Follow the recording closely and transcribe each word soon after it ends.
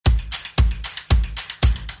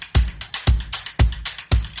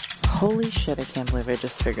Holy shit, I can't believe I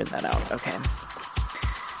just figured that out. Okay.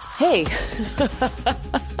 Hey.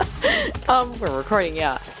 We're recording,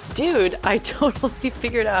 yeah. Dude, I totally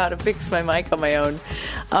figured out how to fix my mic on my own.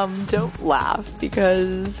 Don't laugh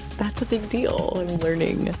because that's a big deal. I'm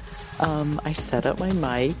learning. I set up my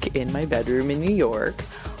mic in my bedroom in New York.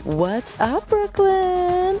 What's up,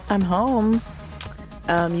 Brooklyn? I'm home.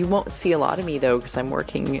 You won't see a lot of me though because I'm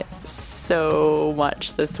working so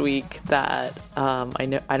much this week that I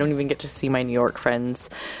don't even get to see my New York friends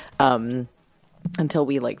until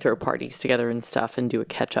we throw parties together and stuff and do a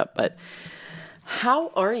catch up. But how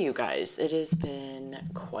are you guys? It has been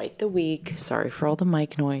quite the week. Sorry for all the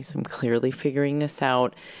mic noise. I'm clearly figuring this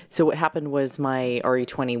out. So what happened was my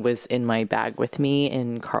RE20 was in my bag with me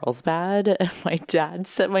in Carlsbad, and my dad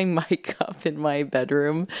set my mic up in my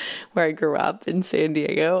bedroom where I grew up in San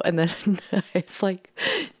Diego. And then it's like,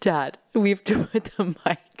 Dad, we have to put the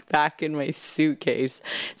mic back in my suitcase.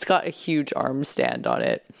 It's got a huge arm stand on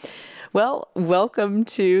it. Well, welcome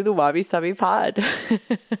to the Wabi Sabi Pod.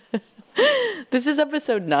 This is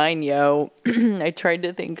episode 9, yo. I tried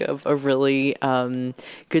to think of a really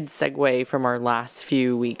good segue from our last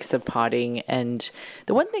few weeks of podding. And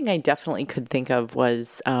the one thing I definitely could think of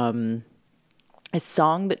was a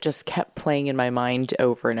song that just kept playing in my mind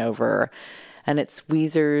over and over. And it's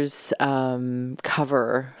Weezer's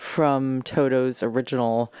cover from Toto's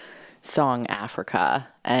original song, Africa.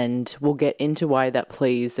 And we'll get into why that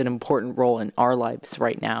plays an important role in our lives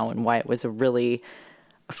right now and why it was a really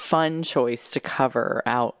fun choice to cover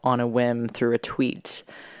out on a whim through a tweet.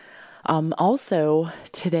 Also,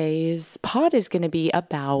 today's pod is going to be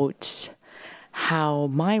about how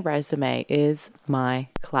my resume is my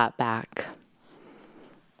clapback.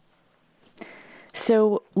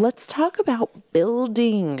 So let's talk about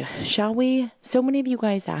building, shall we? So many of you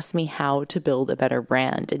guys ask me how to build a better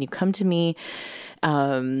brand, and you come to me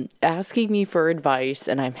asking me for advice,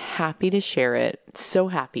 and I'm happy to share it. So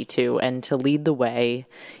happy to, and to lead the way.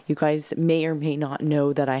 You guys may or may not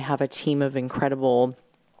know that I have a team of incredible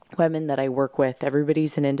women that I work with.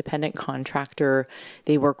 Everybody's an independent contractor.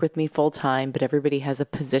 They work with me full time, but everybody has a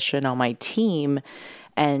position on my team,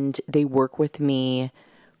 and they work with me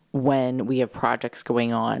when we have projects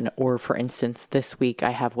going on. Or for instance, this week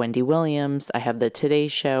I have Wendy Williams, I have the Today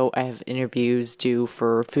Show, I have interviews due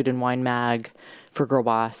for Food and Wine Mag, for Girl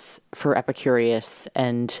Boss, for Epicurious,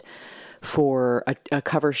 and for a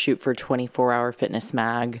cover shoot for 24 Hour Fitness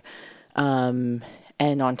Mag. And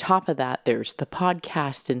on top of that, there's the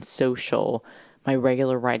podcast and social, my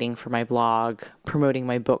regular writing for my blog, promoting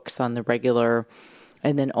my books on the regular.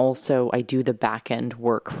 And then also I do the back end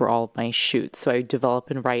work for all of my shoots. So I develop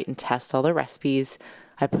and write and test all the recipes.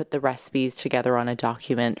 I put the recipes together on a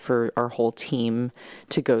document for our whole team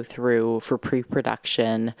to go through for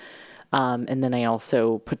pre-production. And then I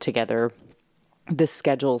also put together the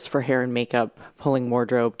schedules for hair and makeup, pulling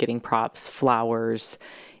wardrobe, getting props, flowers,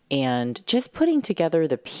 and just putting together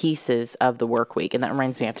the pieces of the work week. And that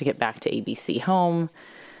reminds me, I have to get back to ABC Home.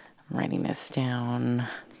 I'm writing this down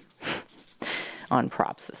on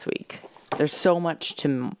props this week. There's so much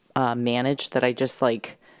to manage that I just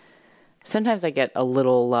sometimes I get a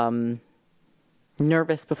little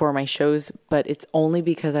nervous before my shows, but it's only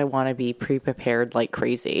because I want to be pre-prepared like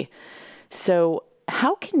crazy. So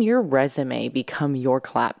how can your resume become your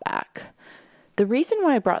clapback? The reason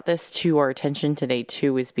why I brought this to our attention today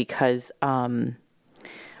too is because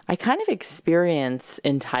I kind of experience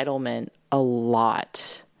entitlement a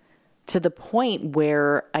lot, to the point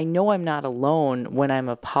where I know I'm not alone when I'm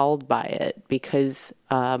appalled by it. Because,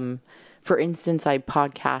 for instance, I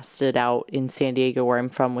podcasted out in San Diego, where I'm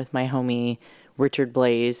from, with my homie Richard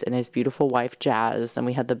Blaze and his beautiful wife Jazz, and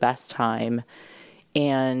we had the best time.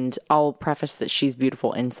 And I'll preface that she's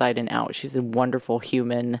beautiful inside and out. She's a wonderful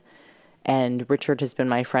human. And Richard has been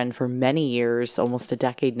my friend for many years, almost a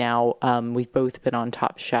decade now. We've both been on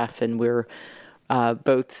Top Chef, and we're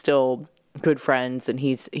both still good friends. And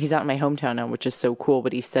he's out in my hometown now, which is so cool.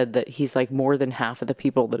 But he said that he's more than half of the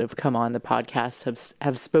people that have come on the podcast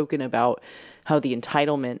have spoken about how the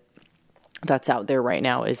entitlement that's out there right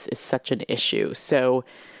now is such an issue. So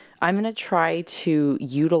I'm going to try to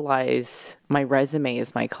utilize my resume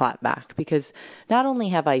as my clapback, because not only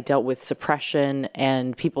have I dealt with suppression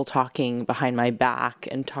and people talking behind my back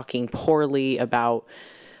and talking poorly about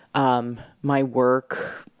my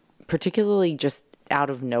work, particularly just out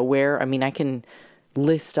of nowhere. I mean, I can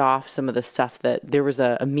list off some of the stuff that there was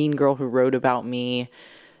a mean girl who wrote about me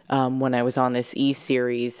when I was on this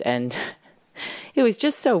E-series, and it was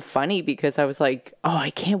just so funny because I was like, oh, I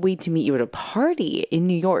can't wait to meet you at a party in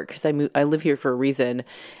New York, because I live here for a reason,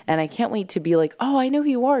 and I can't wait to be like, oh, I know who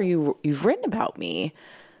you are. You've written about me.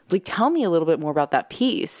 like, tell me a little bit more about that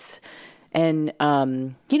piece. And,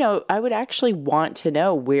 I would actually want to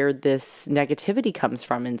know where this negativity comes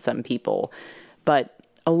from in some people. But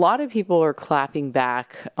a lot of people are clapping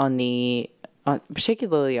back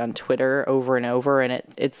particularly on Twitter over and over. And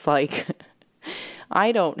it's like,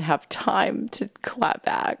 I don't have time to clap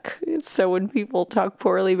back. So when people talk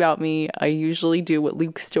poorly about me, I usually do what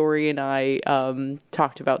Luke Story and I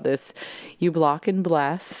talked about this. You block and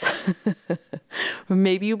bless. Or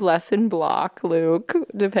maybe you bless and block, Luke,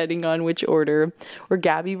 depending on which order. Or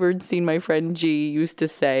Gabby Bernstein, my friend G, used to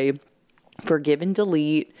say, forgive and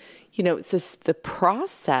delete. It's just the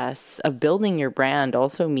process of building your brand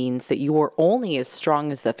also means that you are only as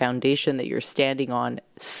strong as the foundation that you're standing on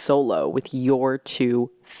solo with your 2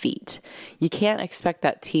 feet. You can't expect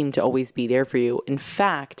that team to always be there for you. In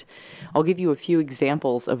fact, I'll give you a few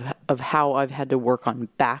examples of how I've had to work on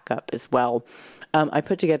backup as well. I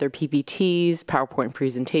put together PPTs, PowerPoint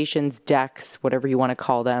presentations, decks, whatever you want to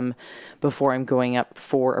call them, before I'm going up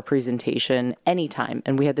for a presentation anytime.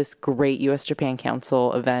 And we had this great U.S.-Japan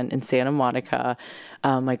Council event in Santa Monica.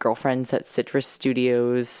 My girlfriends at Citrus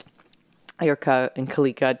Studios, Erica and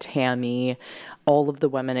Kalika, Tammy, all of the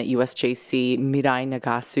women at USJC, Mirai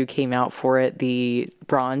Nagasu came out for it, the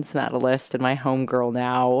bronze medalist and my homegirl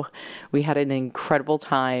now. We had an incredible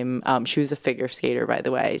time. She was a figure skater, by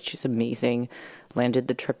the way. She's amazing. Landed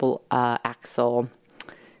the triple axel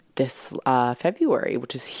this February,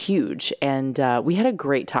 which is huge. And we had a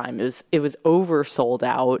great time. It was oversold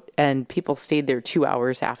out, and people stayed there 2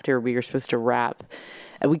 hours after we were supposed to wrap.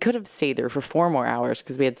 And we could have stayed there for 4 more hours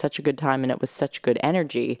because we had such a good time and it was such good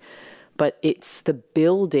energy. But it's the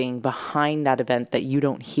building behind that event that you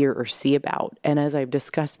don't hear or see about. And as I've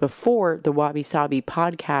discussed before, the Wabi Sabi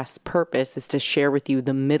podcast purpose is to share with you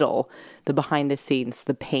the middle, the behind the scenes,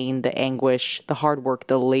 the pain, the anguish, the hard work,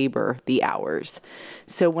 the labor, the hours.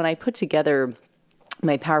 So when I put together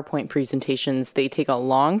my PowerPoint presentations, they take a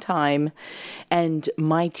long time, and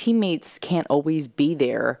my teammates can't always be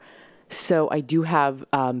there. So I do have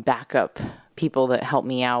backup people that help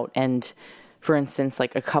me out. And for instance,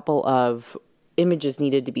 like a couple of images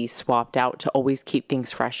needed to be swapped out to always keep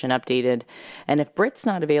things fresh and updated. And if Britt's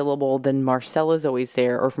not available, then Marcella's always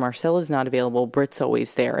there. Or if Marcella's not available, Britt's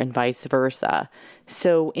always there, and vice versa.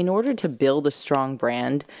 So in order to build a strong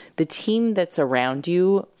brand, the team that's around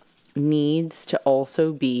you needs to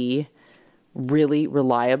also be really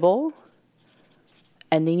reliable,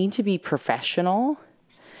 and they need to be professional,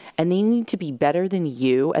 and they need to be better than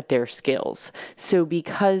you at their skills. So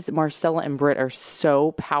because Marcella and Britt are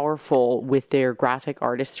so powerful with their graphic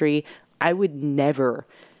artistry, I would never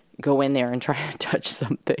go in there and try to touch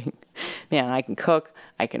something. Man, I can cook,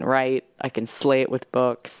 I can write, I can slay it with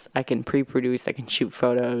books, I can pre-produce, I can shoot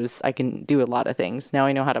photos, I can do a lot of things. Now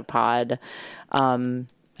I know how to pod.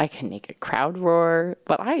 I can make a crowd roar,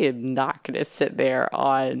 but I am not going to sit there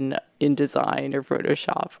in InDesign or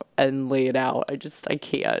Photoshop and lay it out. I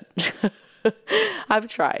can't. I've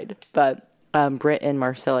tried, but Britt and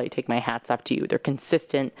Marcella, I take my hats off to you. They're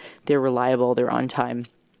consistent, they're reliable, they're on time.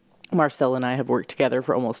 Marcella and I have worked together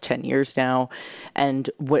for almost 10 years now, and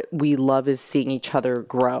what we love is seeing each other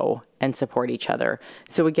grow and support each other.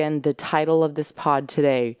 So again, the title of this pod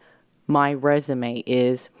today, my resume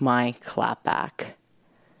is my clapback.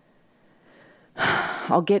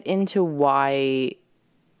 I'll get into why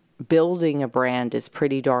building a brand is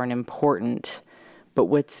pretty darn important, but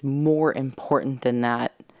what's more important than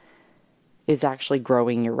that is actually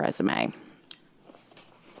growing your resume.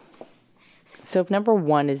 So if number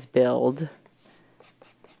 1 is build,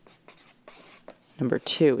 number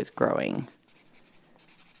 2 is growing.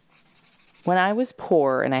 When I was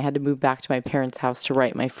poor and I had to move back to my parents' house to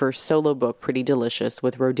write my first solo book, Pretty Delicious,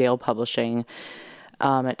 with Rodale Publishing,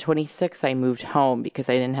 at 26, I moved home because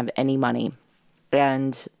I didn't have any money.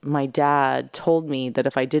 And my dad told me that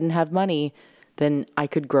if I didn't have money, then I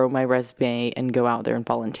could grow my resume and go out there and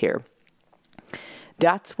volunteer.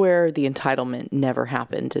 That's where the entitlement never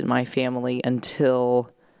happened in my family until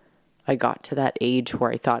I got to that age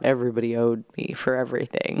where I thought everybody owed me for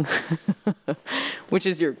everything, which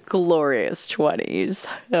is your glorious 20s.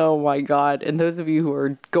 Oh my God. And those of you who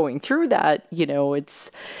are going through that,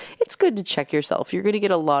 it's good to check yourself. You're going to get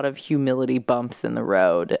a lot of humility bumps in the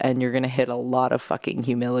road, and you're going to hit a lot of fucking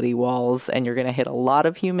humility walls, and you're going to hit a lot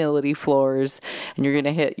of humility floors, and you're going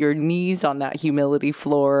to hit your knees on that humility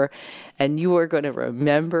floor. And you are going to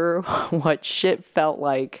remember what shit felt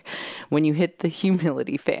like when you hit the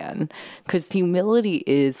humility fan. Because humility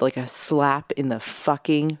is like a slap in the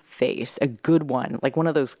fucking face. A good one. Like one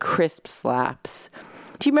of those crisp slaps.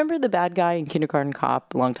 Do you remember the bad guy in Kindergarten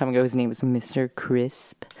Cop a long time ago? His name was Mr.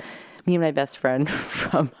 Crisp. Me and my best friend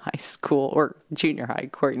from high school or junior high,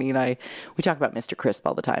 Courtney and I, we talk about Mr. Crisp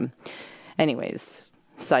all the time. Anyways,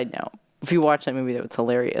 side note, if you watch that movie, though, it's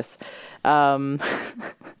hilarious.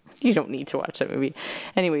 You don't need to watch that movie.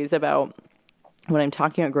 Anyways, about when I'm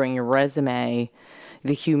talking about growing your resume,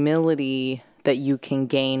 the humility that you can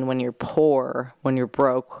gain when you're poor, when you're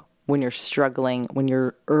broke, when you're struggling, when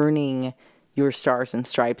you're earning your stars and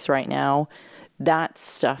stripes right now, that's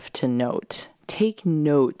stuff to note. Take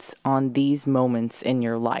notes on these moments in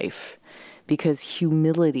your life because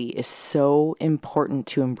humility is so important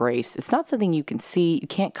to embrace. It's not something you can see. You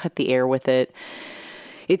can't cut the air with it.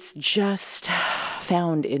 It's just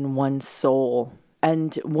found in one's soul.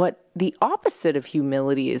 And what the opposite of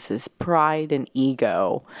humility is pride and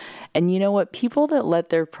ego. And you know what? People that let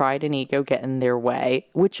their pride and ego get in their way,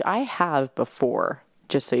 which I have before,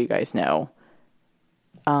 just so you guys know,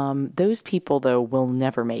 those people, though, will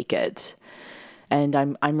never make it. And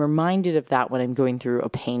I'm reminded of that when I'm going through a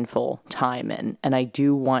painful time. And I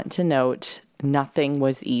do want to note nothing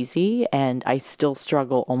was easy, and I still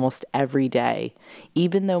struggle almost every day.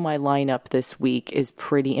 Even though my lineup this week is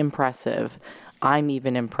pretty impressive, I'm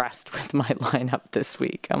even impressed with my lineup this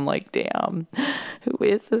week. I'm like, damn, who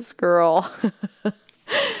is this girl?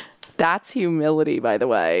 That's humility, by the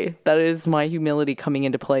way. That is my humility coming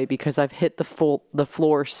into play because I've hit the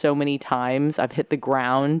floor so many times. I've hit the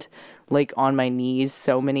ground like on my knees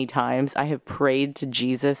so many times. I have prayed to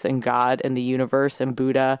Jesus and God and the universe and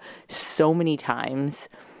Buddha so many times.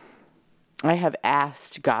 I have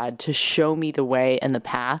asked God to show me the way and the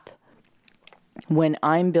path. When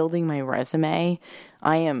I'm building my resume,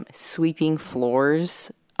 I am sweeping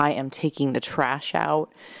floors. I am taking the trash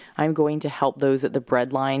out. I'm going to help those at the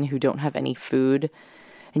bread line who don't have any food.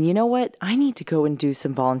 And you know what? I need to go and do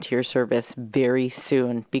some volunteer service very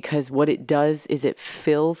soon because what it does is it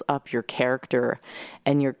fills up your character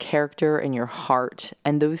and your heart.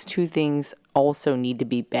 And those two things also need to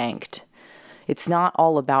be banked. It's not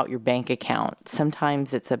all about your bank account.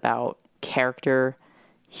 Sometimes it's about character,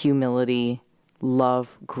 humility,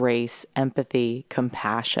 love, grace, empathy,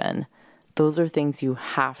 compassion. Those are things you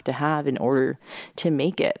have to have in order to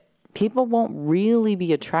make it. People won't really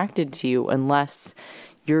be attracted to you unless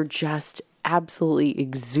you're just absolutely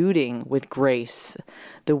exuding with grace,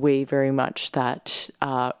 the way very much that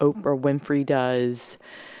Oprah Winfrey does,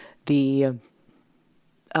 the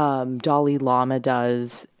Dalai Lama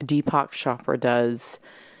does, Deepak Chopra does.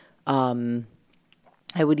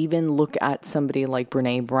 I would even look at somebody like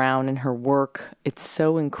Brene Brown and her work. It's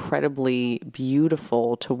so incredibly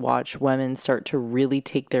beautiful to watch women start to really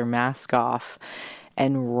take their mask off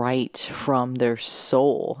and write from their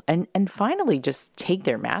soul and finally just take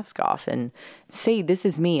their mask off and say, this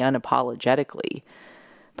is me unapologetically.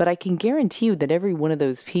 But I can guarantee you that every one of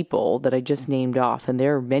those people that I just named off, and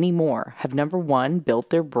there are many more, have number one, built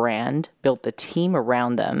their brand, built the team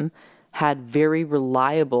around them, had very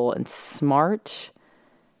reliable and smart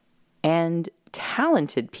and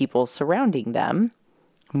talented people surrounding them,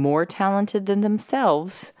 more talented than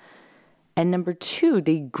themselves. And number two,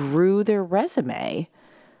 they grew their resume.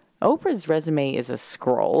 Oprah's resume is a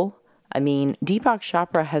scroll. I mean, Deepak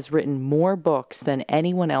Chopra has written more books than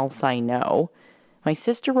anyone else I know. My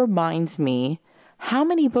sister reminds me, how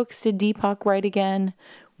many books did Deepak write again?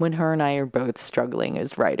 When her and I are both struggling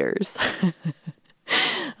as writers.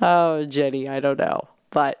 Oh, Jenny, I don't know.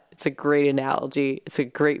 But it's a great analogy. It's a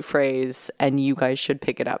great phrase, and you guys should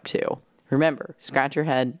pick it up too. Remember, scratch your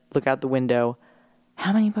head, look out the window.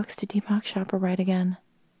 How many books did Deepak Chopra write again?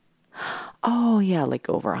 Oh, yeah, like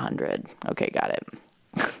over 100. Okay, got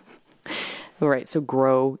it. All right, so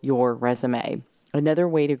grow your resume. Another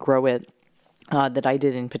way to grow it that I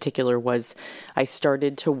did in particular was I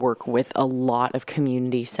started to work with a lot of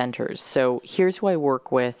community centers. So here's who I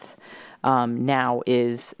work with now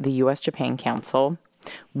is the U.S.-Japan Council,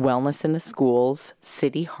 Wellness in the Schools,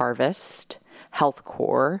 City Harvest, Health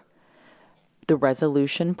Corps, the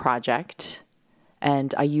Resolution Project,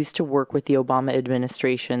 and I used to work with the Obama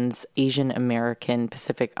administration's Asian American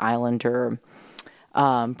Pacific Islander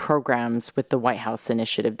programs with the White House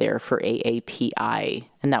initiative there for AAPI.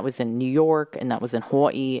 And that was in New York and that was in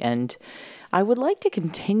Hawaii. And I would like to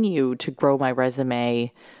continue to grow my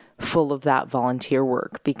resume full of that volunteer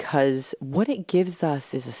work because what it gives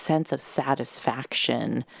us is a sense of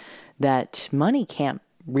satisfaction that money can't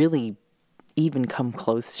really even come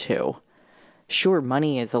close to. Sure,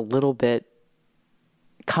 money is a little bit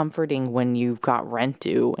comforting when you've got rent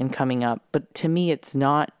due and coming up, but to me, it's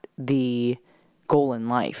not the goal in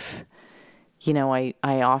life. You know, I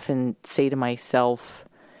often say to myself,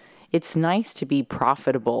 it's nice to be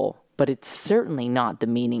profitable, but it's certainly not the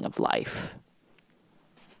meaning of life.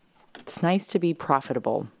 It's nice to be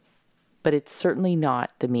profitable, but it's certainly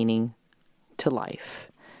not the meaning to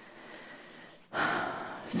life.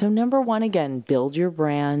 So number one, again, build your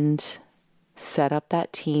brand, set up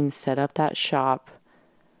that team, set up that shop.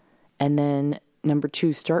 And then number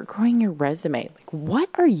two, start growing your resume. Like, what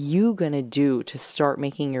are you going to do to start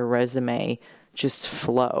making your resume just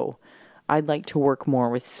flow? I'd like to work more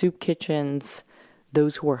with soup kitchens,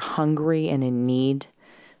 those who are hungry and in need.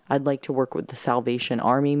 I'd like to work with the Salvation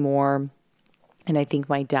Army more. And I think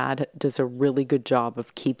my dad does a really good job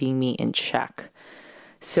of keeping me in check.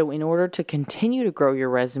 So in order to continue to grow your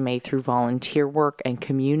resume through volunteer work and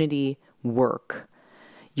community work,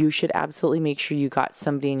 you should absolutely make sure you got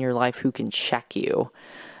somebody in your life who can check you.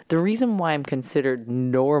 The reason why I'm considered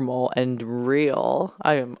normal and real,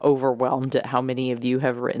 I am overwhelmed at how many of you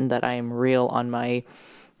have written that I am real on my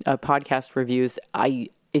podcast reviews.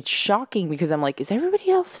 It's shocking because I'm like, is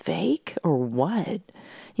everybody else fake or what?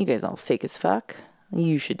 You guys all fake as fuck.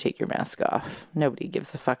 You should take your mask off. Nobody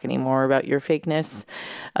gives a fuck anymore about your fakeness.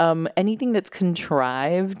 Anything that's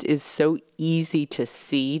contrived is so easy to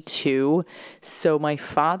see too. So my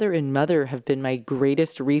father and mother have been my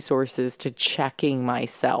greatest resources to checking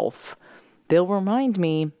myself. They'll remind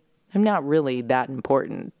me I'm not really that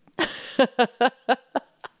important.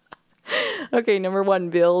 Okay, number one,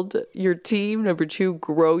 build your team. Number two,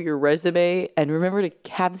 grow your resume. And remember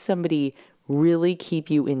to have somebody really keep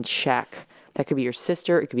you in check. That could be your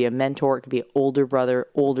sister. It could be a mentor. It could be an older brother,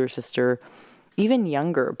 older sister, even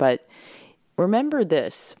younger. But remember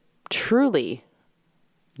this, truly,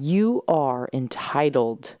 you are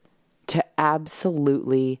entitled to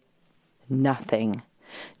absolutely nothing.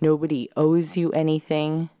 Nobody owes you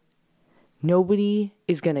anything. Nobody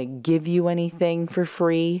is going to give you anything for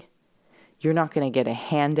free. You're not going to get a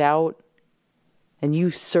handout. And you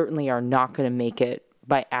certainly are not going to make it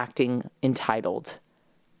by acting entitled.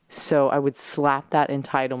 So I would slap that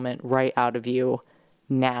entitlement right out of you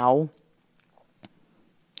now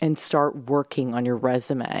and start working on your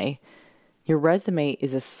resume. Your resume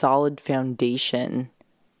is a solid foundation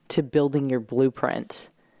to building your blueprint.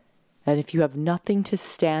 And if you have nothing to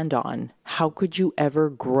stand on, how could you ever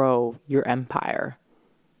grow your empire?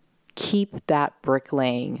 Keep that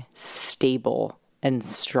bricklaying stable and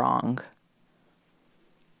strong.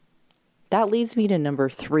 That leads me to number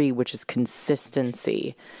three, which is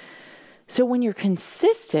consistency. So when you're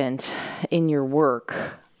consistent in your work,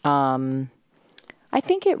 I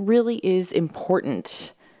think it really is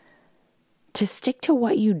important to stick to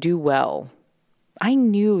what you do well. I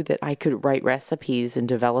knew that I could write recipes and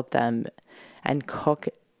develop them and cook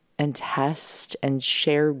and test and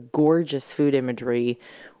share gorgeous food imagery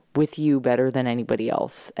with you better than anybody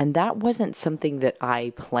else. And that wasn't something that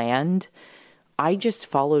I planned. I just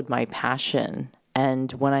followed my passion.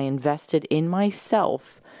 And when I invested in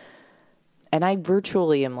myself, and I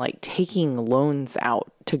virtually am like taking loans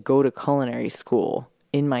out to go to culinary school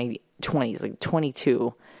in my 20s, like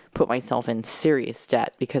 22, put myself in serious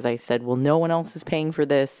debt because I said, well, no one else is paying for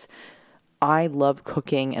this. I love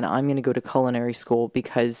cooking and I'm going to go to culinary school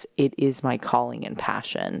because it is my calling and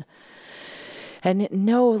passion. And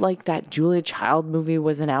no, like that Julia Child movie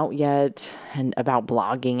wasn't out yet and about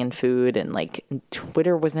blogging and food and like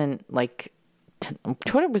Twitter wasn't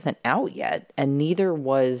out yet and neither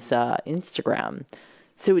was Instagram.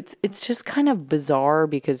 So it's just kind of bizarre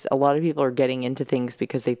because a lot of people are getting into things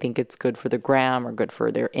because they think it's good for the gram or good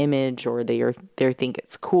for their image or they think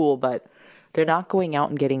it's cool, but they're not going out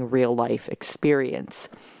and getting real life experience.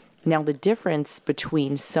 Now, the difference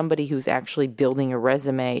between somebody who's actually building a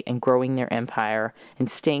resume and growing their empire and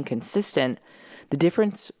staying consistent, the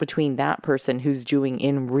difference between that person who's doing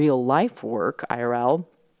in real life work, IRL,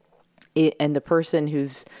 and the person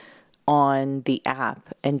who's on the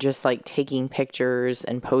app and just like taking pictures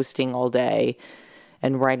and posting all day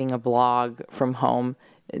and writing a blog from home,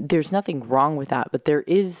 there's nothing wrong with that, but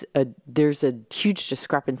there's a huge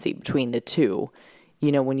discrepancy between the two.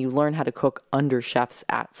 You know, when you learn how to cook under chefs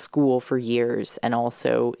at school for years and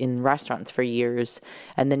also in restaurants for years,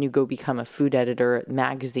 and then you go become a food editor at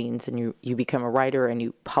magazines and you become a writer and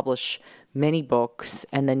you publish many books,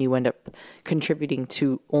 and then you end up contributing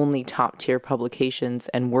to only top tier publications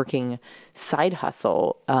and working side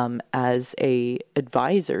hustle as a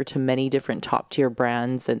advisor to many different top tier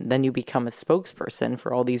brands, and then you become a spokesperson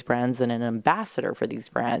for all these brands and an ambassador for these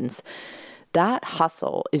brands. That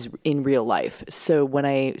hustle is in real life. So when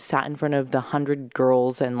I sat in front of the 100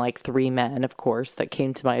 girls and like 3 men, of course, that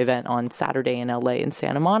came to my event on Saturday in LA in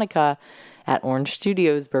Santa Monica at Orange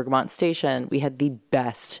Studios, Bergamot Station, we had the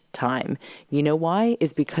best time. You know why?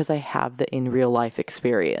 Is because I have the in real life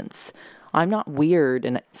experience. I'm not weird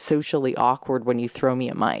and socially awkward when you throw me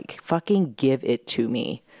a mic. Fucking give it to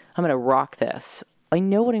me. I'm going to rock this. I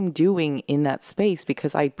know what I'm doing in that space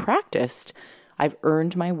because I practiced. I've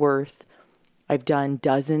earned my worth. I've done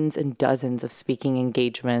dozens and dozens of speaking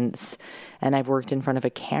engagements, and I've worked in front of a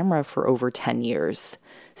camera for over 10 years.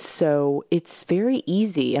 So it's very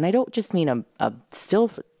easy. And I don't just mean a still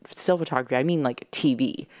photography. I mean like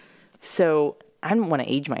TV. So I don't want to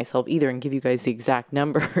age myself either and give you guys the exact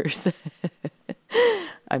numbers.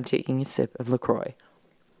 I'm taking a sip of LaCroix.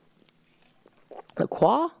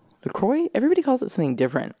 LaCroix? Everybody calls it something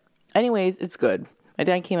different. Anyways, it's good. My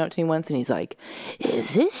dad came up to me once and he's like,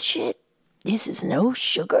 "Is this shit? This is no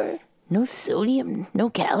sugar, no sodium, no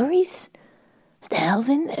calories? What the hell's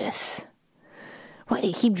in this? Why do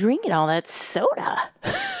you keep drinking all that soda?"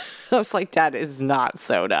 I was like, "Dad, it's not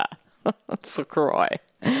soda. It's LaCroix.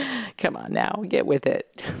 Come on now, get with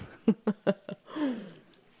it."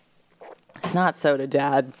 It's not soda,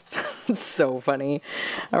 Dad. It's so funny.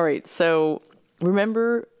 All right, so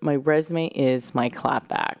remember, my resume is my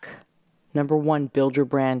clapback. Number 1, build your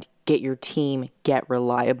brand, get your team, get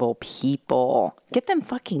reliable people. Get them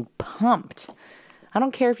fucking pumped. I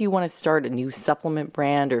don't care if you want to start a new supplement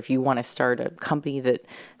brand or if you want to start a company that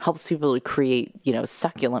helps people to create,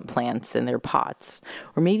 succulent plants in their pots.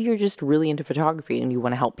 Or maybe you're just really into photography and you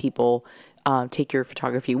want to help people take your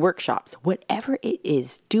photography workshops. Whatever it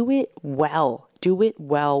is, do it well. Do it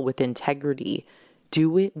well with integrity.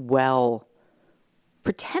 Do it well.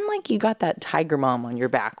 Pretend like you got that tiger mom on your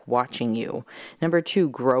back watching you. Number 2,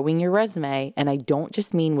 growing your resume. And I don't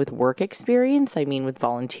just mean with work experience, I mean with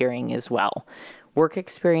volunteering as well. Work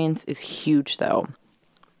experience is huge though.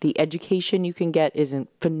 The education you can get isn't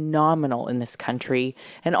phenomenal in this country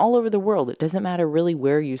and all over the world. It doesn't matter really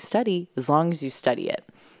where you study as long as you study it.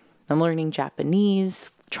 I'm learning Japanese,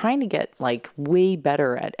 trying to get way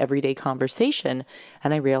better at everyday conversation.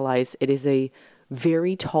 And I realize it is a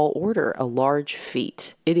very tall order, a large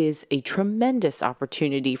feat. It is a tremendous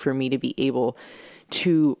opportunity for me to be able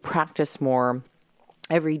to practice more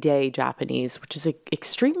everyday Japanese, which is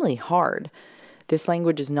extremely hard. This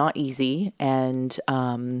language is not easy, and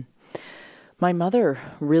my mother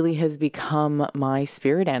really has become my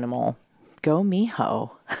spirit animal. Go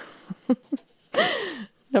Miho.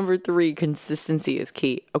 Number 3, consistency is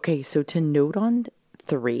key. Okay, so to note on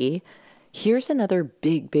 3, here's another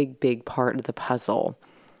big part of the puzzle.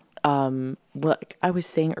 Like I was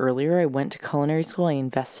saying earlier, I went to culinary school. I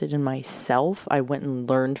invested in myself. I went and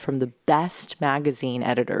learned from the best magazine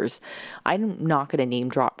editors. I'm not going to name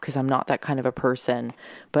drop because I'm not that kind of a person,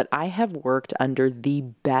 but I have worked under the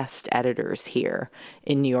best editors here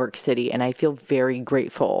in New York City, and I feel very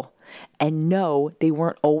grateful. And no, they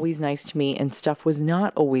weren't always nice to me, and stuff was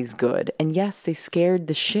not always good. And yes, they scared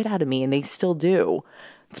the shit out of me, and they still do.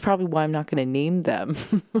 It's probably why I'm not going to name them.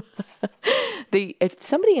 If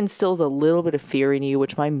somebody instills a little bit of fear in you,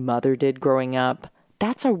 which my mother did growing up,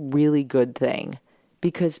 that's a really good thing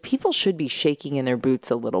because people should be shaking in their boots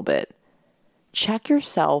a little bit. Check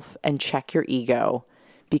yourself and check your ego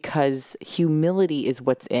because humility is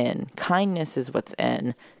what's in. Kindness is what's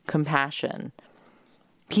in. Compassion.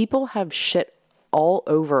 People have shit all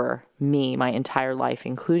over me my entire life,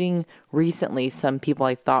 including recently some people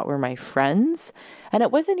I thought were my friends. And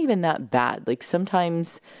it wasn't even that bad. Like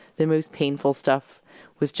sometimes the most painful stuff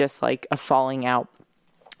was just like a falling out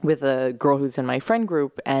with a girl who's in my friend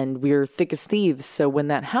group, and we were thick as thieves. So when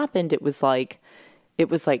that happened, it was like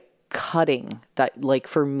cutting. That, like,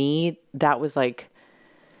 for me, that was like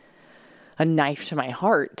a knife to my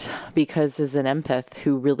heart because as an empath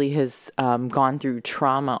who really has gone through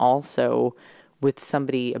trauma also with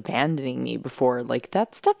somebody abandoning me before, like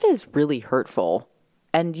that stuff is really hurtful.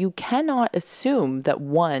 And you cannot assume that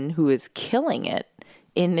one who is killing it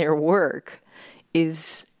in their work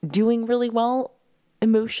is doing really well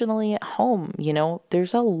emotionally at home. You know,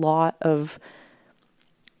 there's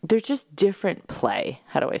just different play.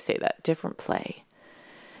 How do I say that? Different play.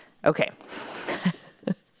 Okay.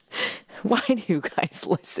 Why do you guys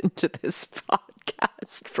listen to this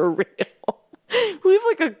podcast for real? We have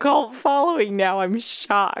like a cult following now. I'm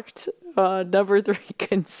shocked. Number 3,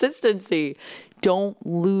 consistency. Don't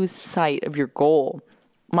lose sight of your goal.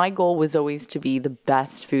 My goal was always to be the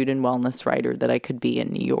best food and wellness writer that I could be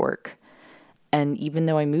in New York. And even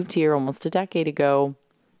though I moved here almost a decade ago,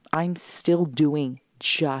 I'm still doing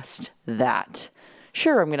just that.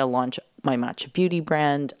 Sure, I'm going to launch my matcha beauty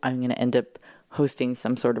brand. I'm going to end up hosting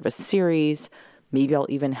some sort of a series. Maybe I'll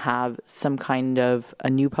even have some kind of a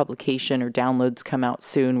new publication or downloads come out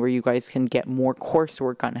soon where you guys can get more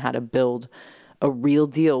coursework on how to build a real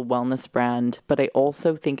deal wellness brand, but I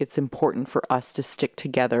also think it's important for us to stick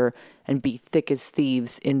together and be thick as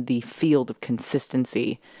thieves in the field of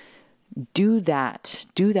consistency. Do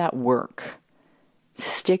that work.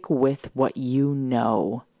 Stick with what you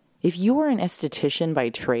know. If you are an esthetician by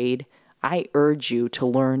trade, I urge you to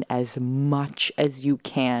learn as much as you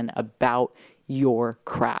can about your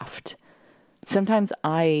craft. Sometimes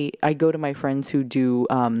I go to my friends who do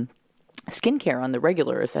skincare on the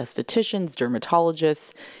regular as estheticians,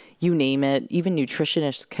 dermatologists, you name it. Even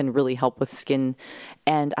nutritionists can really help with skin.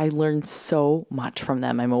 And I learn so much from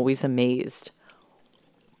them. I'm always amazed.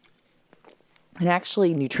 And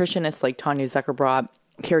actually, nutritionists like Tanya Zuckerbrot,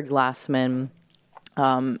 Carrie Glassman,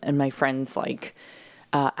 and my friends like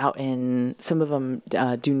out in, some of them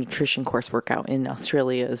do nutrition coursework out in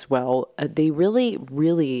Australia as well. They really,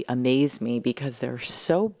 really amaze me because they're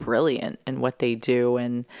so brilliant in what they do.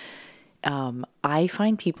 And I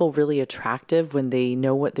find people really attractive when they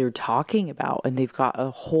know what they're talking about and they've got a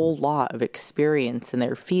whole lot of experience in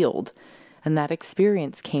their field. And that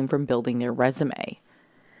experience came from building their resume.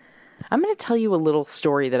 I'm going to tell you a little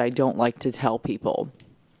story that I don't like to tell people.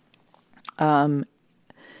 I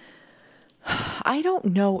don't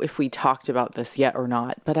know if we talked about this yet or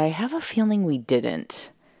not, but I have a feeling we didn't.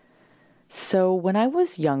 So when I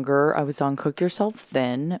was younger, I was on Cook Yourself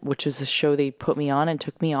Thin, which is a show they put me on and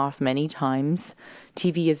took me off many times.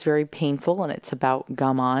 TV is very painful, and it's about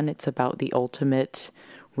gaman. It's about the ultimate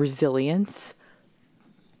resilience.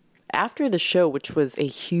 After the show, which was a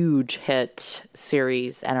huge hit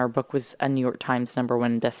series, and our book was a New York Times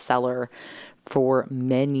 #1 bestseller for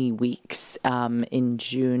many weeks, in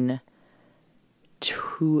June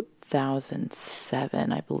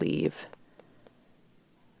 2007, I believe.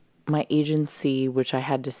 My agency, which I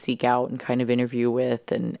had to seek out and kind of interview with,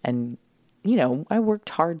 and you know, I worked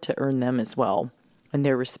hard to earn them as well and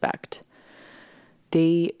their respect.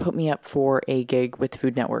 They put me up for a gig with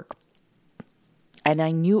Food Network. And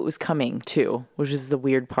I knew it was coming too, which is the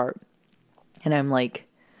weird part. And I'm like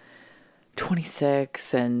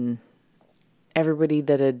 26, and everybody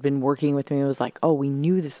that had been working with me was like, oh, we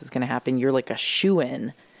knew this was going to happen. You're like a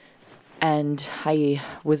shoo-in. And I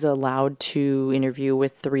was allowed to interview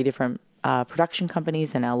with 3 different production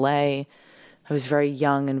companies in LA. I was very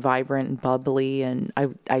young and vibrant and bubbly, and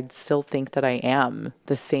I still think that I am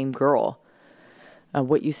the same girl.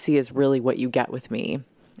 What you see is really what you get with me.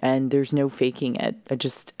 And there's no faking it,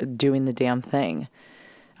 just doing the damn thing.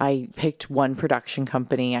 I picked one production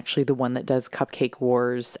company, actually the one that does Cupcake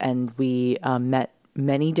Wars, and we met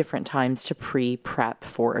many different times to pre-prep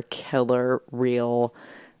for a killer reel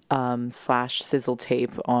 / sizzle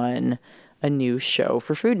tape on a new show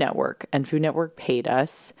for Food Network. And Food Network paid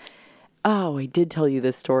us. Oh, I did tell you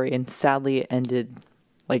this story, and sadly it ended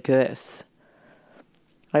like this.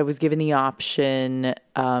 I was given the option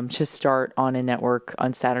to start on a network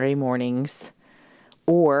on Saturday mornings,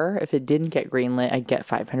 or if it didn't get greenlit, I'd get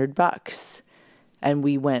 $500. And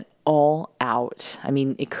we went all out. I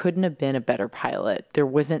mean, it couldn't have been a better pilot. There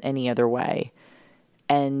wasn't any other way.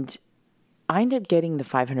 And I ended up getting the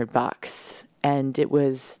 $500, and it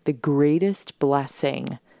was the greatest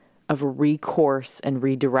blessing of a recourse and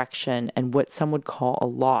redirection and what some would call a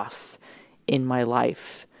loss in my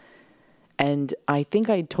life. And I think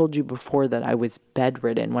I told you before that I was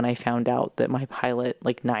bedridden when I found out that my pilot,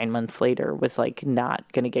 like 9 months later, was like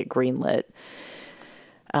not going to get greenlit.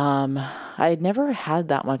 I had never had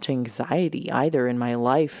that much anxiety either in my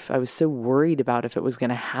life. I was so worried about if it was going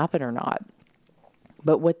to happen or not.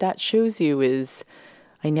 But what that shows you is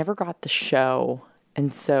I never got the show.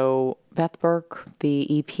 And so Beth Burke,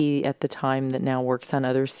 the EP at the time that now works on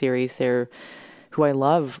other series there, who I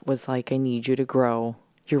love, was like, I need you to grow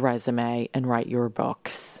your resume and write your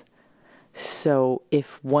books. So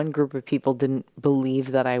if one group of people didn't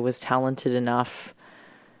believe that I was talented enough,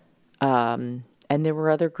 and there were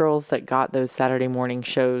other girls that got those Saturday morning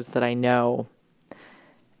shows that I know,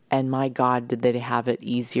 and my God, did they have it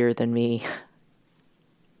easier than me.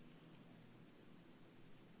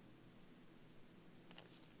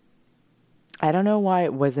 I don't know why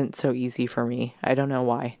it wasn't so easy for me. I don't know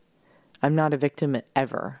why. I'm not a victim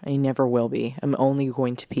ever. I never will be. I'm only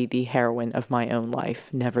going to be the heroine of my own life,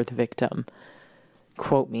 never the victim.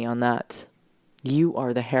 Quote me on that. You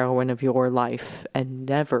are the heroine of your life and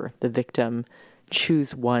never the victim.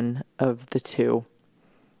 Choose one of the two.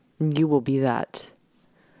 You will be that.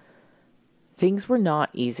 Things were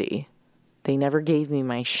not easy. They never gave me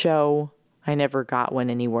my show. I never got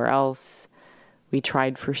one anywhere else. We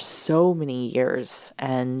tried for so many years,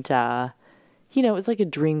 and it was like a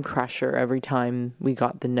dream crusher every time we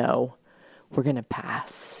got the no. We're going to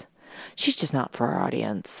pass. She's just not for our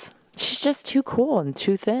audience. She's just too cool and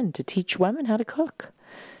too thin to teach women how to cook.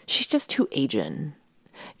 She's just too Asian.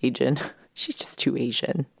 She's just too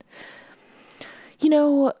Asian.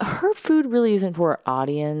 Her food really isn't for her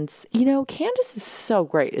audience. Candace is so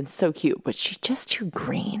great and so cute, but she's just too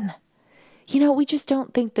green. We just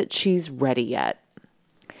don't think that she's ready yet.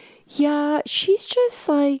 Yeah, she's just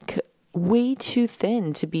like way too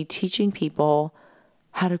thin to be teaching people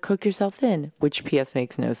how to cook yourself thin, which PS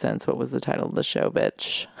makes no sense. What was the title of the show,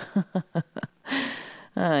 bitch?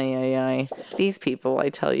 Ay. These people, I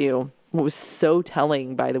tell you, what was so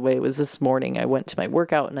telling, by the way, was this morning I went to my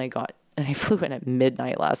workout and I flew in at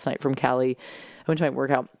midnight last night from Cali. I went to my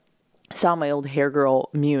workout, saw my old hair girl,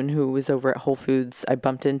 Mune, who was over at Whole Foods. I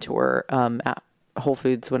bumped into her at Whole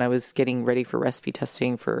Foods when I was getting ready for recipe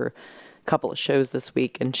testing for a couple of shows this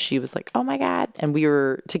week. And she was like, oh my God. And we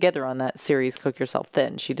were together on that series, Cook Yourself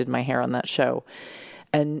Thin. She did my hair on that show.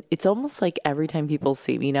 And it's almost like every time people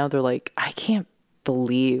see me now, they're like, I can't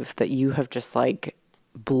believe that you have just like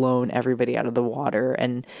blown everybody out of the water.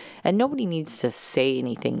 And nobody needs to say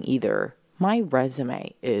anything either. My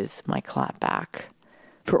resume is my clapback.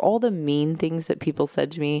 For all the mean things that people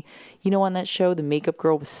said to me, on that show, the makeup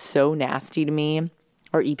girl was so nasty to me.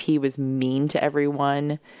 Our EP was mean to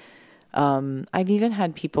everyone. I've even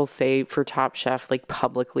had people say for Top Chef, like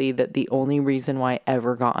publicly, that the only reason why I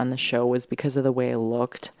ever got on the show was because of the way I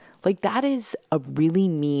looked. Like, that is a really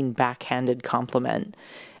mean backhanded compliment.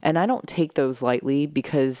 And I don't take those lightly,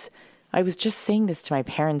 because I was just saying this to my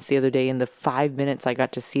parents the other day in the 5 minutes I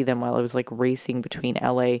got to see them while I was like racing between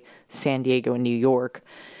LA, San Diego, and New York.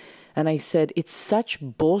 And I said, it's such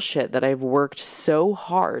bullshit that I've worked so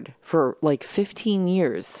hard for like 15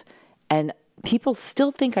 years and people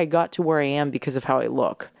still think I got to where I am because of how I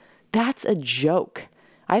look. That's a joke.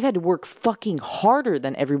 I've had to work fucking harder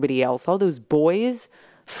than everybody else. All those boys,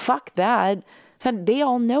 fuck that. They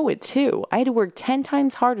all know it too. I had to work 10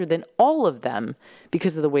 times harder than all of them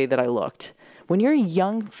because of the way that I looked. When you're a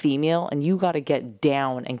young female and you got to get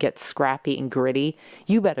down and get scrappy and gritty,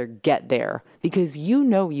 you better get there, because you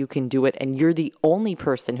know you can do it and you're the only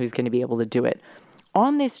person who's going to be able to do it.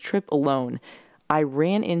 On this trip alone, I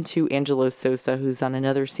ran into Angelo Sosa, who's on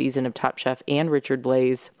another season of Top Chef, and Richard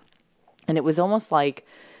Blais. And it was almost like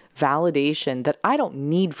validation that I don't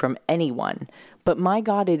need from anyone. But my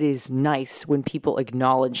God, it is nice when people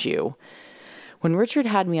acknowledge you. When Richard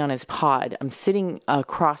had me on his pod, I'm sitting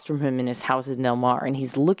across from him in his house in Del Mar, and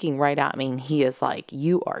he's looking right at me, and he is like,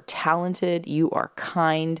 you are talented, you are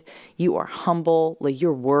kind, you are humble, like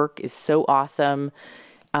your work is so awesome.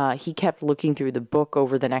 He kept looking through the book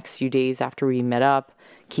over the next few days after we met up,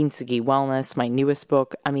 Kintsugi Wellness, my newest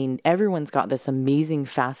book. I mean, everyone's got this amazing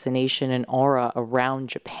fascination and aura around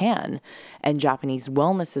Japan, and Japanese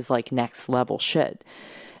wellness is like next level shit.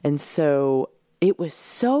 And so it was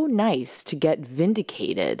so nice to get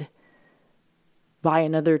vindicated by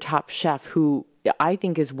another top chef who I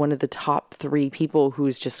think is one of the top 3 people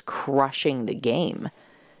who's just crushing the game.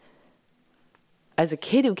 As a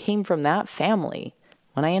kid who came from that family,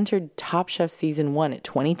 when I entered Top Chef Season 1 at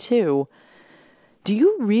 22, do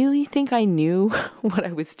you really think I knew what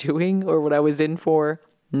I was doing or what I was in for?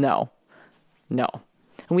 No.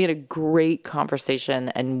 And we had a great conversation,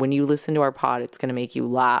 and when you listen to our pod, it's going to make you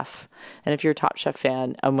laugh. And if you're a Top Chef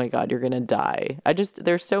fan, oh my God, you're going to die.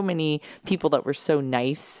 There's so many people that were so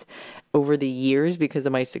nice over the years because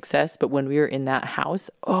of my success, but when we were in that house,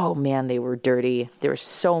 oh man, they were dirty. They were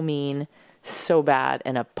so mean, so bad,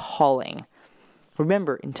 and appalling.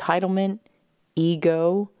 Remember, entitlement,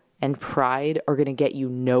 ego, and pride are going to get you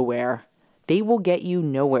nowhere. They will get you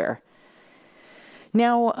nowhere.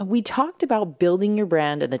 Now, we talked about building your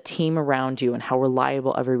brand and the team around you and how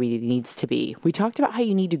reliable everybody needs to be. We talked about how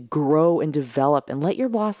you need to grow and develop and let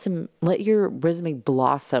your resume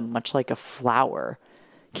blossom much like a flower.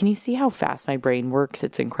 Can you see how fast my brain works?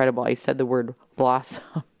 It's incredible. I said the word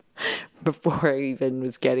blossom before I even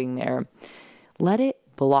was getting there. Let it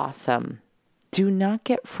blossom. Do not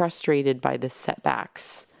get frustrated by the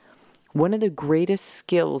setbacks. One of the greatest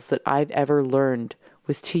skills that I've ever learned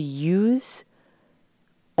was to use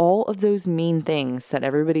all of those mean things that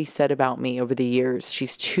everybody said about me over the years.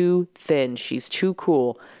 She's too thin. She's too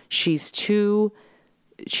cool. She's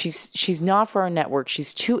not for our network.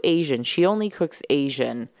 She's too Asian. She only cooks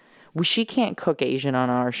Asian. She can't cook Asian on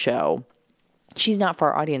our show. She's not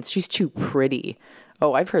for our audience. She's too pretty.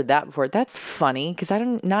 Oh, I've heard that before. That's funny because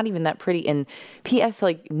I'm not even that pretty. And P.S.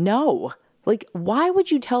 like, no. Like, why would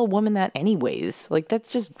you tell a woman that anyways? Like,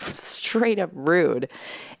 that's just straight up rude.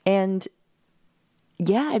 And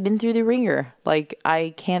yeah, I've been through the ringer. Like,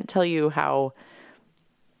 I can't tell you how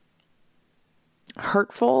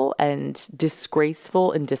hurtful and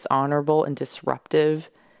disgraceful and dishonorable and disruptive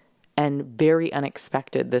and very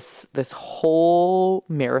unexpected this whole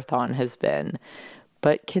marathon has been.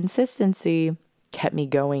 But consistency kept me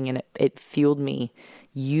going, and it fueled me.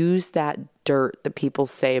 Use that dirt that people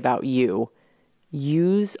say about you.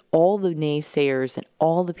 Use all the naysayers and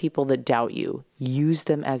all the people that doubt you. Use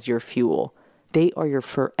them as your fuel. They are your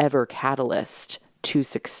forever catalyst to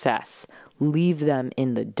success. Leave them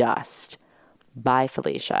in the dust. Bye,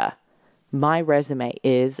 Felicia. My resume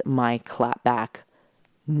is my clapback.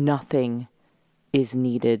 Nothing is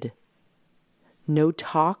needed. No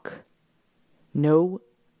talk, no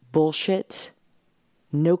bullshit,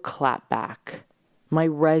 no clapback. My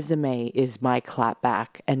resume is my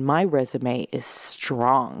clapback, and my resume is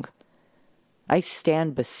strong. I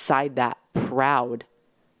stand beside that proud,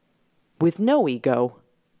 with no ego,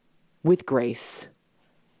 with grace.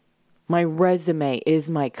 My resume is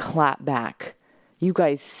my clapback. You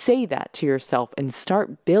guys say that to yourself and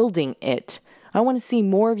start building it. I want to see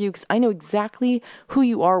more of you because I know exactly who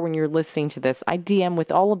you are when you're listening to this. I DM with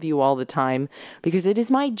all of you all the time because it is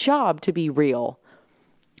my job to be real.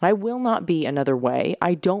 I will not be another way.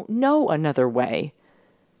 I don't know another way.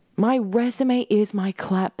 My resume is my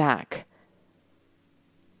clapback.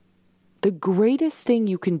 The greatest thing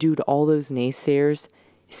you can do to all those naysayers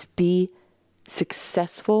is be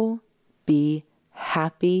successful, be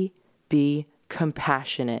happy, be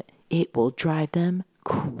compassionate. It will drive them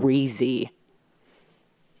crazy.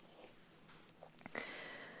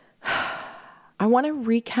 I want to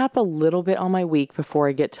recap a little bit on my week before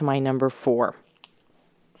I get to my number 4.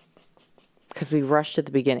 Because we rushed at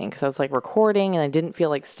the beginning. Because I was like recording and I didn't feel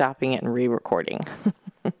like stopping it and re-recording.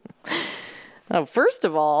 Oh, first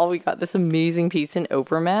of all, we got this amazing piece in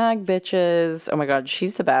Oprah Mag, bitches. Oh my God,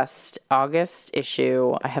 she's the best. August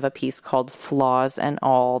issue. I have a piece called Flaws and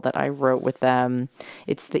All that I wrote with them.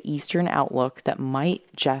 It's the Eastern outlook that might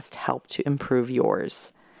just help to improve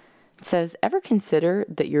yours. It says, ever consider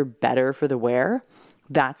that you're better for the wear?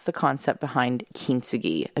 That's the concept behind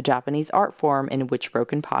kintsugi, a Japanese art form in which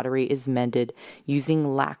broken pottery is mended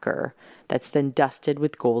using lacquer that's then dusted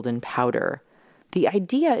with golden powder. The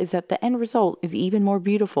idea is that the end result is even more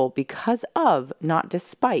beautiful because of, not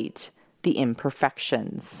despite, the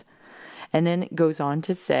imperfections. And then it goes on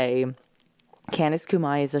to say, Candice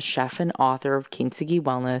Kumai is a chef and author of Kintsugi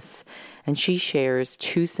Wellness, and she shares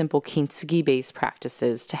 2 simple kintsugi-based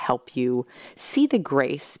practices to help you see the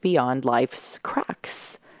grace beyond life's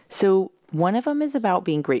cracks. So one of them is about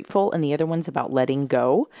being grateful, and the other one's about letting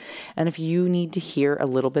go. And if you need to hear a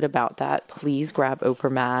little bit about that, please grab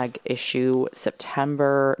Oprah Mag issue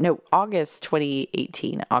August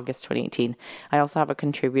 2018. I also have a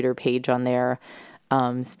contributor page on there.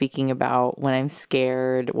 Speaking about when I'm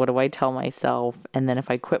scared, what do I tell myself? And then if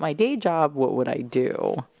I quit my day job, what would I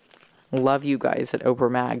do? Love you guys at Oprah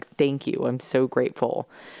Mag. Thank you. I'm so grateful.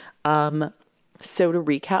 So to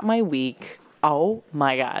recap my week, oh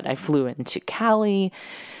my God, I flew into Cali.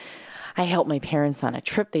 I helped my parents on a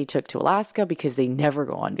trip they took to Alaska because they never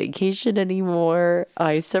go on vacation anymore.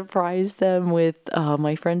 I surprised them with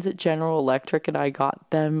my friends at General Electric, and I got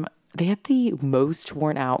them. They had the most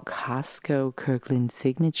worn out Costco Kirkland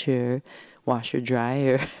Signature washer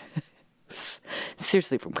dryer.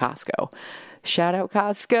 Seriously, from Costco. Shout out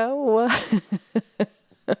Costco.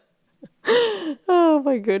 Oh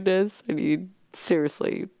my goodness. I need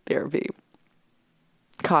seriously therapy.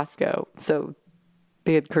 Costco. So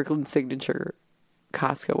they had Kirkland Signature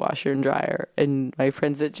Costco washer and dryer, and my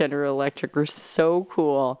friends at General Electric were so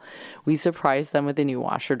cool. We surprised them with a new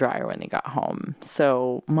washer dryer when they got home.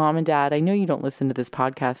 So Mom and Dad, I know you don't listen to this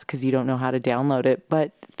podcast because you don't know how to download it,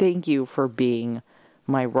 but thank you for being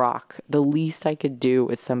my rock. The least I could do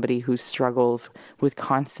as somebody who struggles with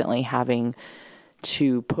constantly having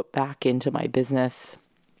to put back into my business.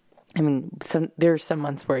 I mean, there are some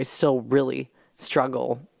months where I still really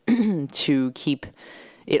struggle to keep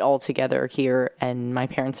it all together here, and my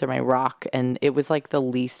parents are my rock, and it was like the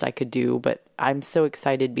least I could do. But I'm so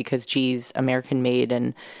excited because, geez, American made,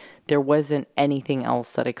 and there wasn't anything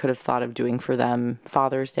else that I could have thought of doing for them.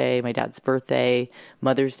 Father's Day, my dad's birthday,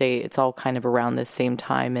 Mother's Day, it's all kind of around the same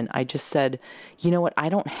time. And I just said, you know what? I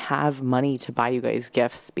don't have money to buy you guys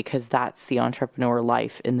gifts because that's the entrepreneur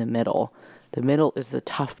life in the middle. The middle is the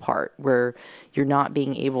tough part where you're not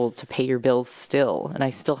being able to pay your bills still. And I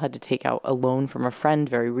still had to take out a loan from a friend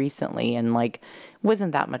very recently. And like, it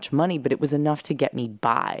wasn't that much money, but it was enough to get me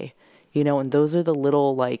by, you know, and those are the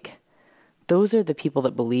little, like, those are the people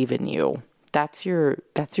that believe in you. That's your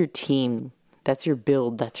team. That's your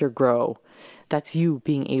build. That's your grow. That's you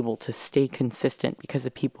being able to stay consistent because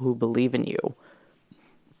of people who believe in you.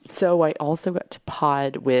 So I also got to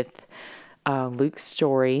pod with Luke's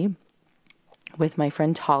story with my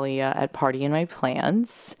friend Talia at Party in My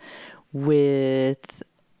Plans with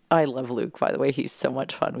I love Luke, by the way. He's so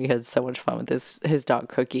much fun. We had so much fun with his dog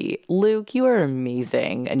Cookie. Luke, you are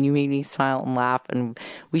amazing, and you made me smile and laugh, and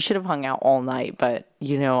we should have hung out all night, but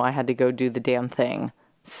I had to go do the damn thing.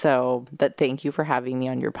 So, but thank you for having me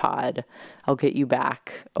on your pod. I'll get you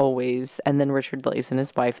back always. And then Richard Blaze and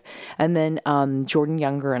his wife, and then Jordan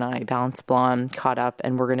Younger and I, Balance Blonde, caught up,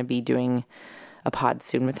 and we're going to be doing a pod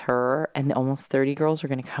soon with her, and the Almost 30 girls are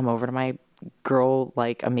going to come over to my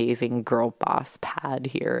amazing girl boss pad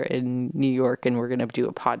here in New York, and we're going to do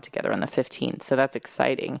a pod together on the 15th. So that's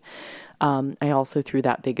exciting. I also threw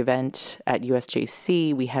that big event at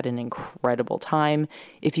USJC. We had an incredible time.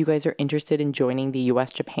 If you guys are interested in joining the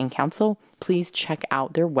US Japan Council, please check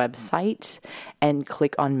out their website and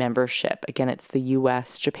click on membership. Again, it's the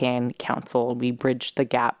US Japan Council. We bridged the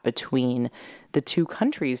gap between the two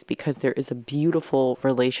countries because there is a beautiful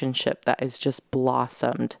relationship that has just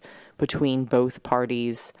blossomed between both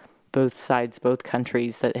parties, both sides, both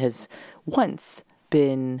countries, that has once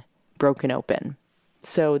been broken open.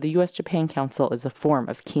 So the U.S. Japan Council is a form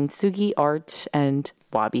of kintsugi art and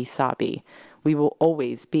wabi-sabi. We will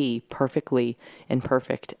always be perfectly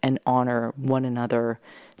imperfect and honor one another,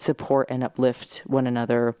 support and uplift one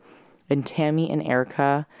another. And Tammy and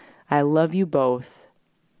Erica, I love you both.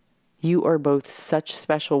 You are both such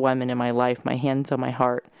special women in my life, my hands on my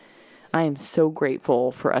heart. I am so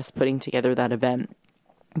grateful for us putting together that event.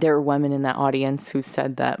 There were women in that audience who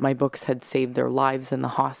said that my books had saved their lives in the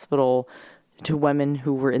hospital, to women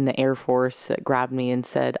who were in the Air Force that grabbed me and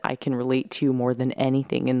said, I can relate to you more than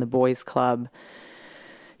anything in the boys' club,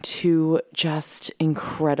 to just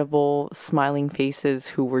incredible smiling faces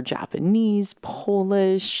who were Japanese,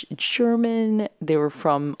 Polish, German. They were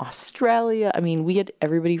from Australia. I mean, we had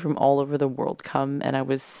everybody from all over the world come, and I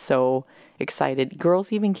was so excited.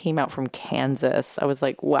 Girls even came out from Kansas. I was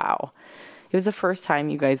like, wow. It was the first time,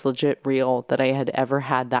 you guys, legit real, that I had ever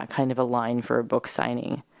had that kind of a line for a book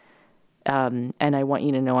signing. And I want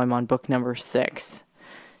you to know I'm on book number 6.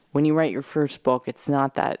 When you write your first book, it's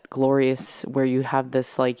not that glorious where you have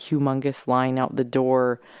this humongous line out the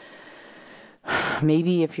door.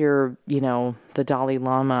 Maybe if you're, the Dalai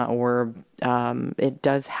Lama, or it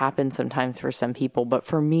does happen sometimes for some people. But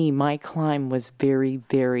for me, my climb was very,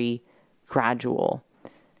 very gradual.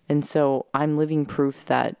 And so I'm living proof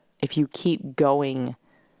that if you keep going,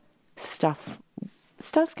 stuff's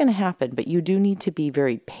going to happen, but you do need to be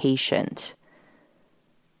very patient.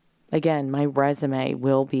 Again, my resume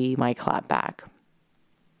will be my clapback.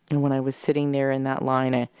 And when I was sitting there in that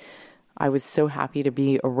line, I was so happy to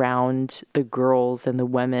be around the girls and the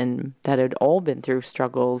women that had all been through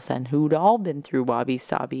struggles and who'd all been through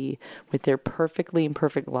wabi-sabi with their perfectly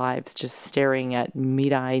imperfect lives, just staring at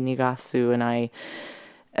Mirai Nigasu and I,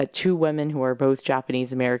 two women who are both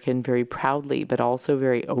Japanese American, very proudly, but also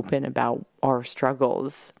very open about our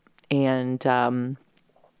struggles. And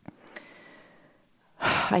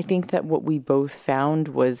I think that what we both found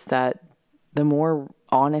was that the more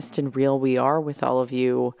honest and real we are with all of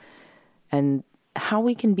you, and how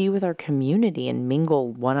we can be with our community and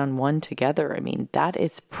mingle one-on-one together, I mean, that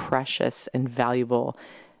is precious and valuable.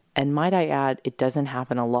 And might I add, it doesn't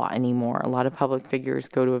happen a lot anymore. A lot of public figures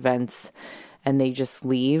go to events and they just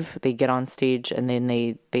leave. They get on stage and then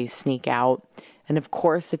they sneak out. And of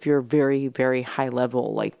course, if you're very, very high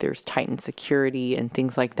level, there's tightened security and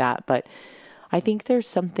things like that. But I think there's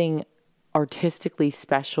something artistically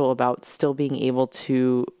special about still being able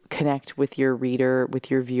to connect with your reader, with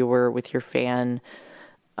your viewer, with your fan,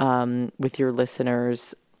 with your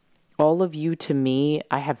listeners. All of you, to me,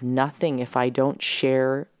 I have nothing if I don't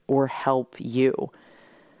share or help you.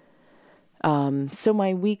 So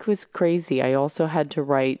my week was crazy. I also had to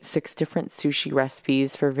write 6 different sushi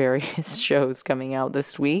recipes for various shows coming out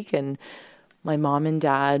this week. And my mom and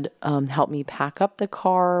dad helped me pack up the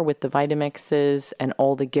car with the Vitamixes and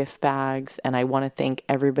all the gift bags. And I want to thank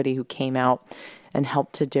everybody who came out and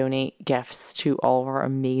helped to donate gifts to all of our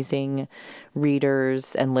amazing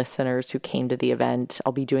readers and listeners who came to the event.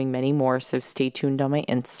 I'll be doing many more, so stay tuned on my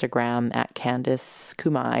Instagram at Candace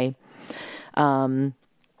Kumai.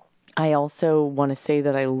 I also want to say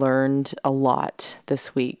that I learned a lot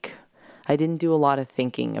this week. I didn't do a lot of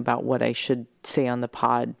thinking about what I should say on the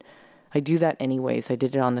pod. I do that anyways. I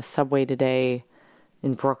did it on the subway today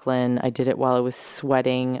in Brooklyn. I did it while I was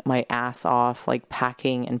sweating my ass off,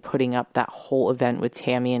 packing and putting up that whole event with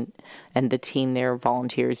Tammy and the team there,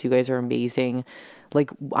 volunteers. You guys are amazing.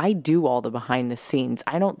 I do all the behind the scenes.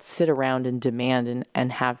 I don't sit around and demand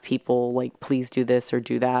and have people please do this or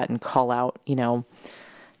do that and call out,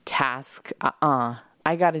 task.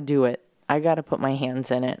 I got to do it. I got to put my hands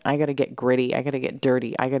in it. I got to get gritty. I got to get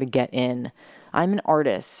dirty. I got to get in. I'm an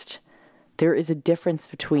artist. There is a difference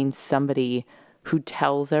between somebody who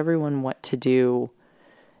tells everyone what to do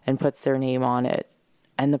and puts their name on it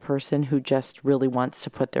and the person who just really wants to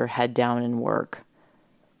put their head down and work.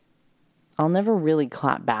 I'll never really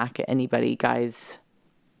clap back at anybody, guys.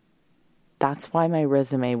 That's why my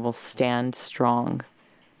resume will stand strong.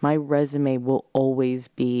 My resume will always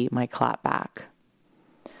be my clapback.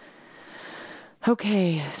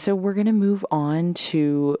 Okay, so we're going to move on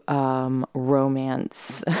to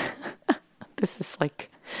romance. This is like,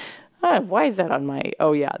 why is that on my,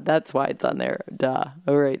 oh yeah, that's why it's on there. Duh.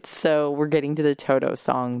 All right, so we're getting to the Toto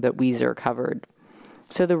song that Weezer covered.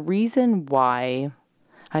 So the reason why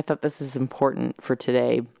I thought this is important for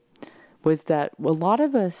today was that a lot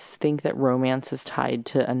of us think that romance is tied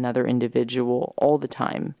to another individual all the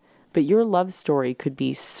time, but your love story could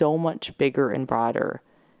be so much bigger and broader.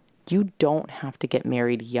 You don't have to get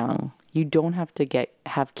married young. You don't have to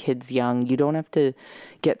have kids young. You don't have to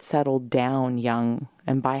get settled down young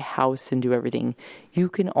and buy a house and do everything. You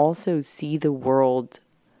can also see the world.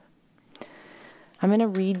 I'm going to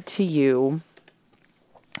read to you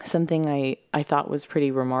something I thought was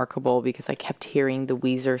pretty remarkable because I kept hearing the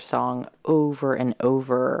Weezer song over and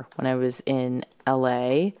over when I was in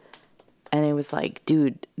LA. And it was like,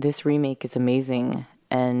 dude, this remake is amazing.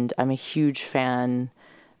 And I'm a huge fan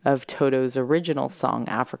of Toto's original song,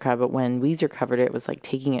 Africa. But when Weezer covered it, it was like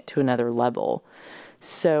taking it to another level.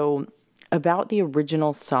 So about the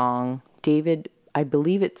original song, David, I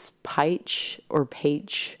believe it's Paich,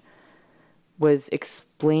 was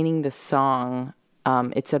explaining the song.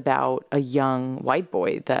 It's about a young white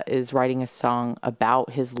boy that is writing a song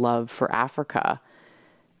about his love for Africa.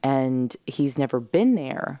 And he's never been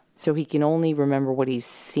there, so he can only remember what he's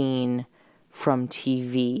seen from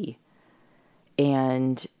TV.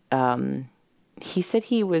 And he said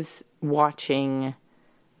he was watching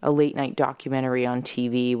a late night documentary on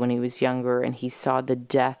TV when he was younger, and he saw the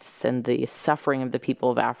deaths and the suffering of the people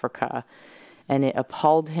of Africa. And it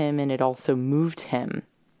appalled him, and it also moved him.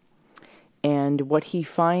 And what he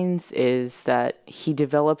finds is that he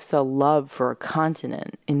develops a love for a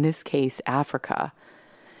continent, in this case, Africa.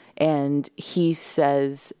 And he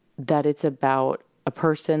says that it's about a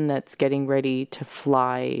person that's getting ready to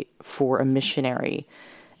fly for a missionary.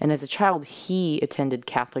 And as a child, he attended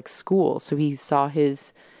Catholic school, so he saw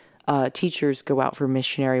his teachers go out for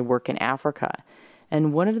missionary work in Africa.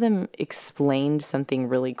 And one of them explained something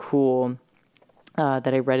really cool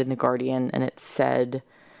that I read in The Guardian, and it said,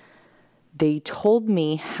 they told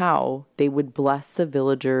me how they would bless the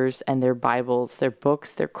villagers and their Bibles, their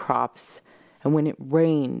books, their crops, and when it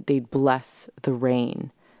rained, they'd bless the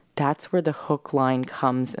rain. That's where the hook line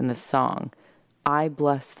comes in the song. I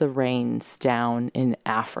bless the rains down in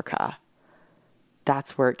Africa.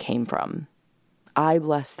 That's where it came from. I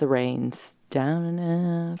bless the rains down in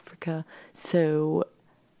Africa. So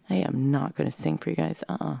I am not going to sing for you guys.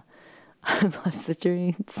 I bless the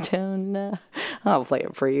rains down. I'll play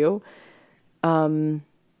it for you.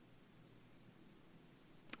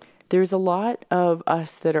 There's a lot of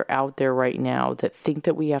us that are out there right now that think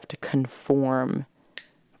that we have to conform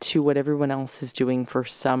to what everyone else is doing for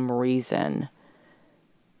some reason.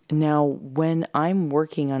 Now, when I'm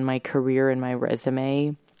working on my career and my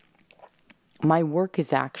resume, my work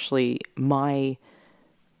is actually my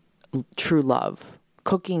true love.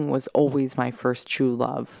 Cooking was always my first true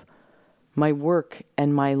love. My work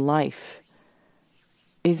and my life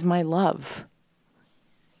is my love.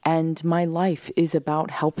 And my life is about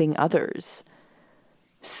helping others.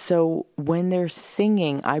 So when they're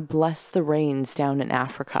singing, I bless the rains down in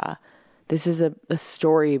Africa, this is a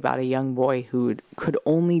story about a young boy who could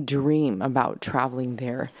only dream about traveling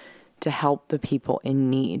there to help the people in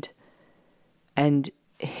need. And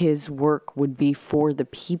his work would be for the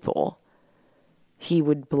people. He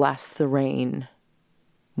would bless the rain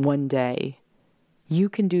one day. You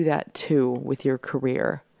can do that too with your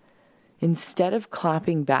career. Instead of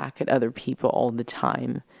clapping back at other people all the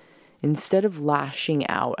time, instead of lashing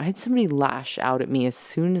out. I had somebody lash out at me as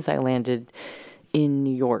soon as I landed in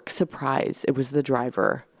New York. Surprise, it was the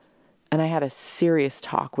driver. And I had a serious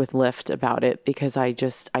talk with Lyft about it because I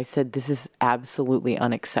said, this is absolutely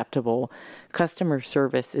unacceptable. Customer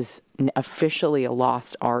service is officially a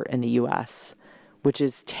lost art in the U.S., which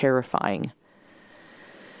is terrifying.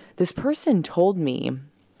 This person told me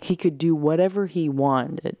he could do whatever he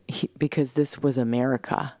wanted because this was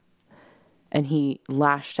America. And he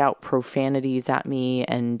lashed out profanities at me,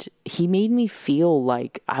 and he made me feel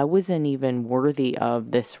like I wasn't even worthy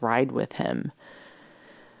of this ride with him.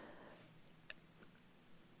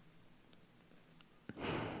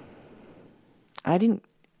 I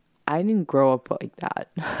didn't grow up like that.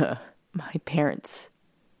 My parents,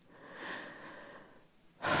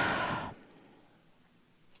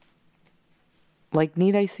 like,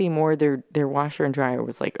 need I say more? Their washer and dryer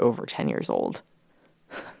was like over 10 years old.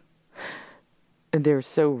 And they're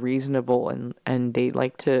so reasonable, and they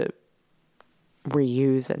like to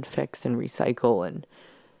reuse and fix and recycle, and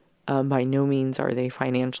by no means are they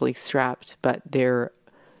financially strapped, but they're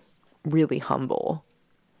really humble.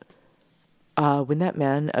 When that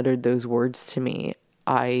man uttered those words to me,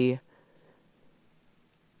 I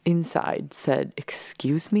inside said,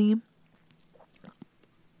 "Excuse me?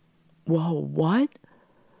 Whoa, what?"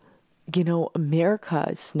 America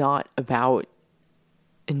is not about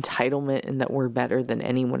entitlement and that we're better than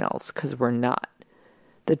anyone else, because we're not.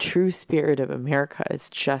 The true spirit of America is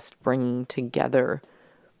just bringing together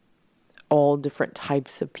all different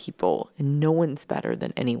types of people, and no one's better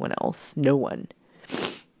than anyone else. No one.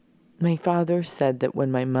 My father said that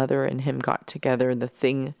when my mother and him got together, the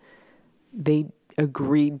thing they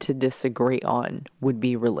agreed to disagree on would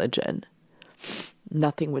be religion.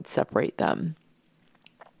 Nothing would separate them.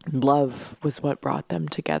 Love was what brought them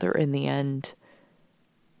together in the end.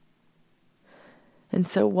 And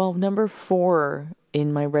so, while number 4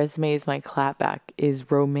 in my resume is my clapback is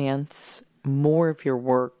romance more of your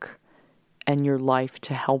work and your life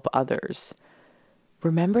to help others,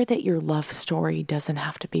 remember that your love story doesn't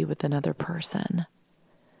have to be with another person.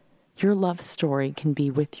 Your love story can be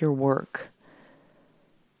with your work.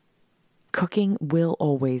 Cooking will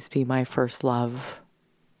always be my first love.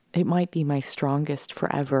 It might be my strongest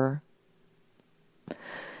forever.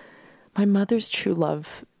 My mother's true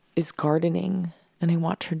love is gardening, and I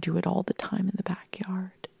watch her do it all the time in the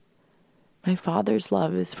backyard. My father's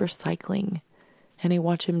love is for cycling, and I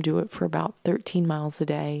watch him do it for about 13 miles a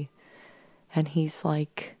day. And he's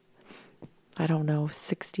like, I don't know,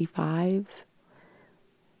 65?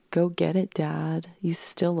 Go get it, Dad. You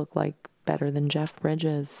still look like better than Jeff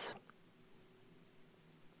Bridges.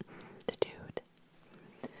 The dude.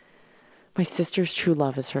 My sister's true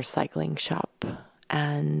love is her cycling shop,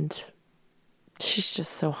 and she's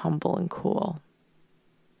just so humble and cool.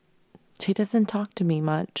 She doesn't talk to me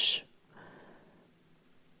much,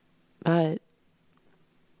 but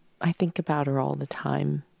I think about her all the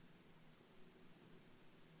time.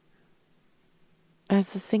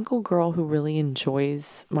 As a single girl who really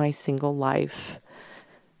enjoys my single life,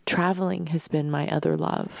 traveling has been my other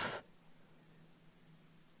love.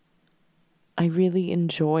 I really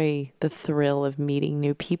enjoy the thrill of meeting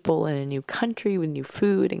new people in a new country with new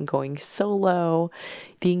food and going solo,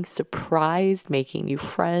 being surprised, making new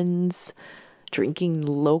friends, drinking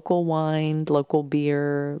local wine, local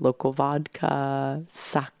beer, local vodka,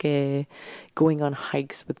 sake, going on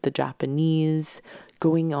hikes with the Japanese,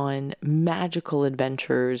 going on magical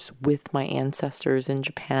adventures with my ancestors in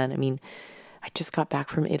Japan. I mean, I just got back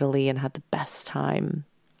from Italy and had the best time.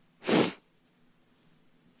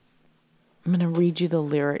 I'm going to read you the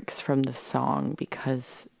lyrics from the song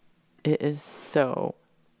because it is so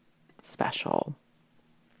special.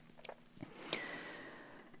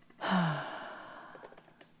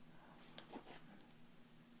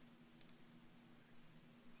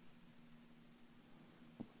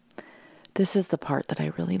 This is the part that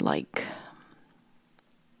I really like.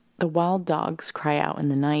 The wild dogs cry out in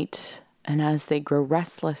the night, and as they grow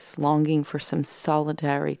restless, longing for some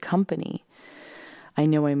solitary company, I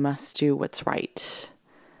know I must do what's right.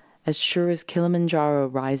 As sure as Kilimanjaro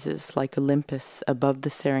rises like Olympus above the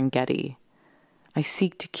Serengeti, I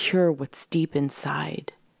seek to cure what's deep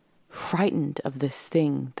inside, frightened of this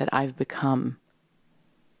thing that I've become.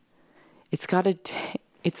 It's going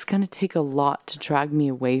to take a lot to drag me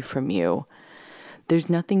away from you. There's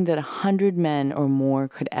nothing that 100 men or more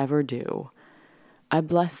could ever do. I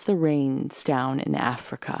bless the rains down in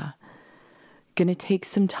Africa. Gonna take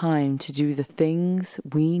some time to do the things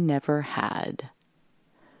we never had.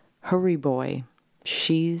 Hurry, boy,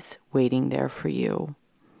 she's waiting there for you.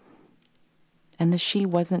 And the she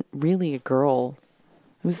wasn't really a girl.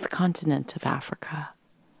 It was the continent of Africa.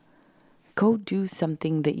 Go do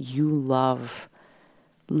something that you love.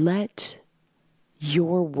 Let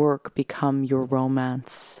your work become your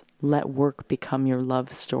romance. Let work become your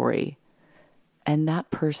love story. And that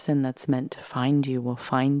person that's meant to find you will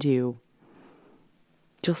find you.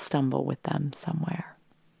 You'll stumble with them somewhere.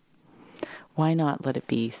 Why not let it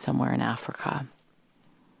be somewhere in Africa?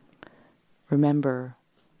 Remember,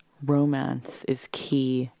 romance is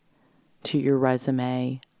key to your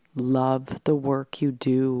resume. Love the work you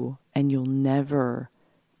do, and you'll never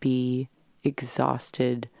be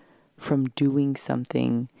exhausted from doing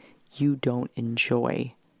something you don't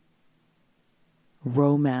enjoy.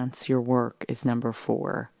 Romance your work is number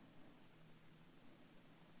 4.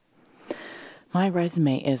 My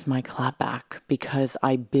resume is my clapback because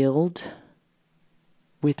I build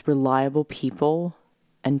with reliable people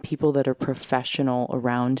and people that are professional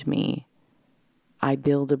around me. I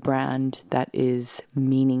build a brand that is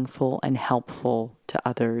meaningful and helpful to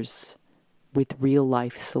others with real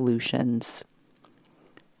life solutions.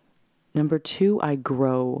 Number 2, I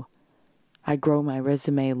grow. I grow my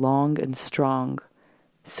resume long and strong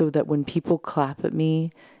so that when people clap at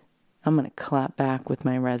me, I'm going to clap back with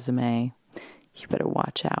my resume. You better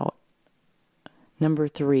watch out. Number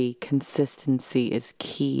 3, consistency is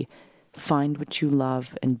key. Find what you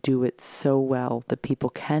love and do it so well that people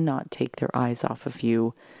cannot take their eyes off of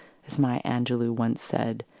you. As Maya Angelou once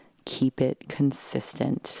said, keep it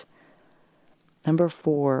consistent. Number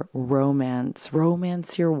 4, romance.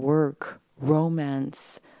 Romance your work.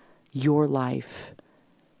 Romance your life.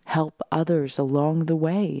 Help others along the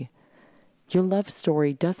way. Your love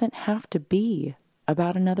story doesn't have to be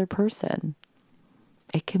about another person.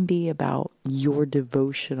 It can be about your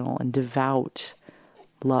devotional and devout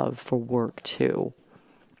love for work too.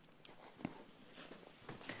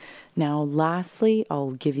 Now, lastly,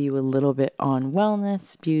 I'll give you a little bit on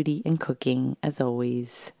wellness, beauty, and cooking, as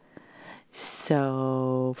always.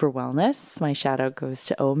 So, for wellness, my shout out goes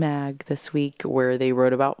to OMAG this week, where they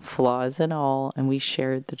wrote about flaws and all, and we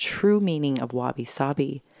shared the true meaning of wabi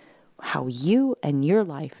sabi, how you and your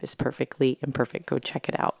life is perfectly imperfect. Go check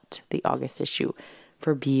it out, the August issue.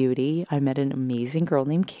 For beauty, I met an amazing girl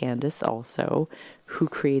named Candace also, who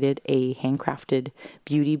created a handcrafted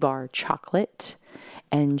beauty bar chocolate,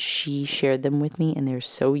 and she shared them with me, and they're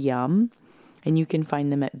so yum. And you can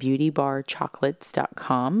find them at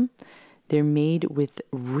beautybarchocolates.com. They're made with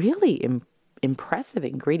really impressive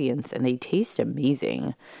ingredients, and they taste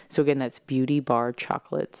amazing. So again, that's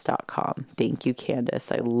beautybarchocolates.com. Thank you,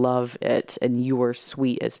 Candace. I love it, and you are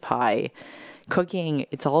sweet as pie. Cooking,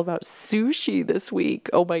 it's all about sushi this week.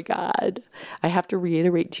 Oh my God. I have to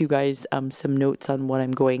reiterate to you guys some notes on what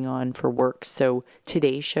I'm going on for work. So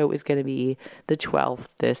today's show is going to be the 12th,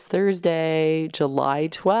 this Thursday, July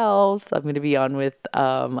 12th. I'm going to be on with,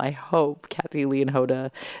 I hope, Kathy Lee and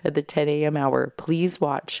Hoda at the 10 a.m. hour. Please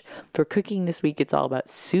watch. For cooking this week, it's all about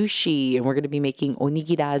sushi, and we're going to be making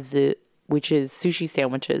onigirazu, which is sushi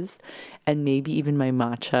sandwiches, and maybe even my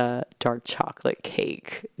matcha dark chocolate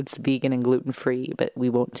cake. It's vegan and gluten-free, but we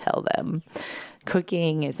won't tell them.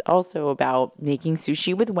 Cooking is also about making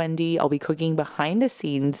sushi with Wendy. I'll be cooking behind the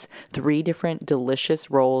scenes 3 different delicious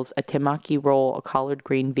rolls, a temaki roll, a collard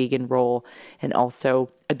green vegan roll, and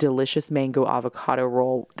also a delicious mango avocado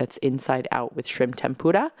roll that's inside out with shrimp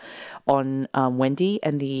tempura on Wendy,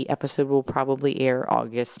 and the episode will probably air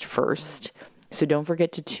August 1st. So don't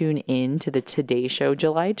forget to tune in to the Today Show,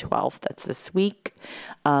 July 12th. That's this week.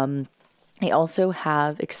 I also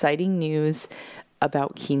have exciting news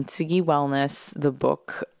about Kintsugi Wellness. The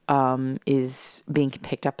book is being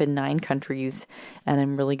picked up in 9 countries, and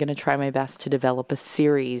I'm really going to try my best to develop a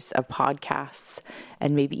series of podcasts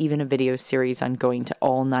and maybe even a video series on going to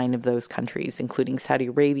all 9 of those countries, including Saudi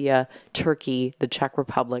Arabia, Turkey, the Czech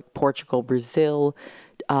Republic, Portugal, Brazil,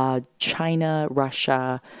 China,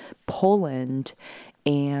 Russia, Poland,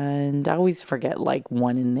 and I always forget like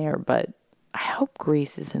one in there, but I hope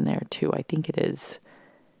Greece is in there too. I think it is.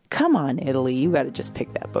 Come on, Italy, you got to just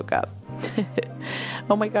pick that book up.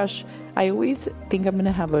 Oh my gosh, I always think I'm going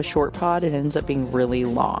to have a short pod. It ends up being really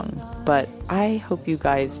long, but I hope you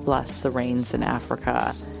guys bless the rains in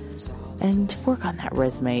Africa and work on that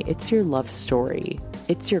resume. It's your love story.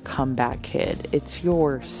 It's your comeback kid. It's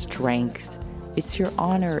your strength. It's your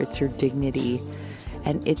honor, it's your dignity,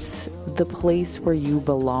 and it's the place where you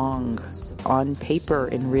belong on paper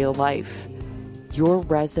in real life. Your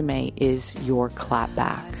resume is your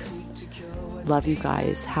clapback. Love you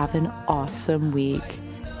guys. Have an awesome week,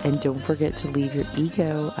 and don't forget to leave your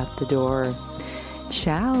ego at the door.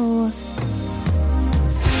 Ciao.